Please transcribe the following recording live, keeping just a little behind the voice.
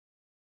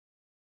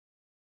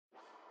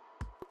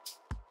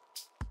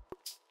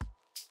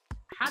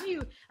how do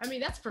you, I mean,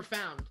 that's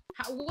profound.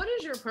 What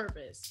is your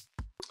purpose?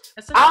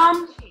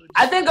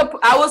 I think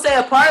I will say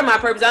a part of my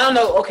purpose. I don't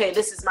know. Okay,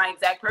 this is my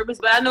exact purpose,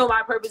 but I know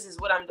my purpose is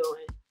what I'm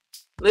doing.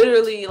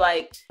 Literally,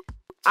 like,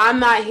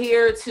 I'm not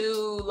here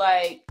to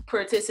like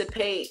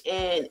participate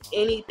in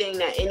anything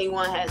that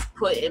anyone has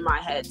put in my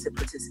head to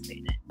participate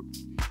in.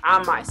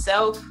 I'm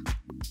myself.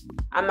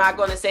 I'm not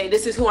going to say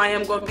this is who I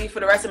am going to be for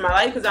the rest of my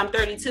life because I'm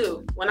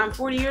 32. When I'm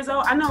 40 years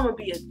old, I know I'm going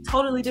to be a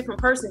totally different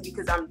person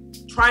because I'm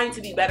trying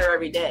to be better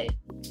every day.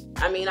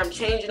 I mean, I'm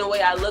changing the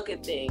way I look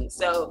at things.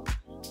 So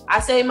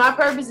I say my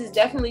purpose is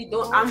definitely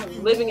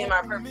I'm living in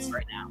my purpose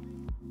right now.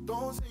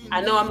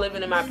 I know I'm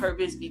living in my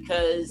purpose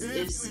because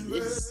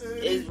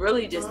it's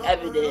really just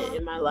evident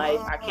in my life.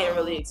 I can't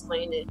really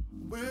explain it.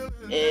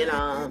 And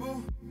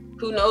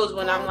who knows,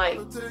 when I'm like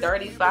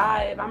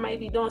 35, I might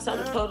be doing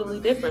something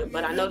totally different.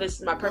 But I know this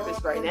is my purpose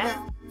right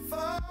now.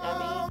 I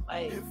mean,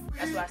 like,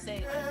 that's what I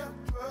say.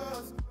 Like,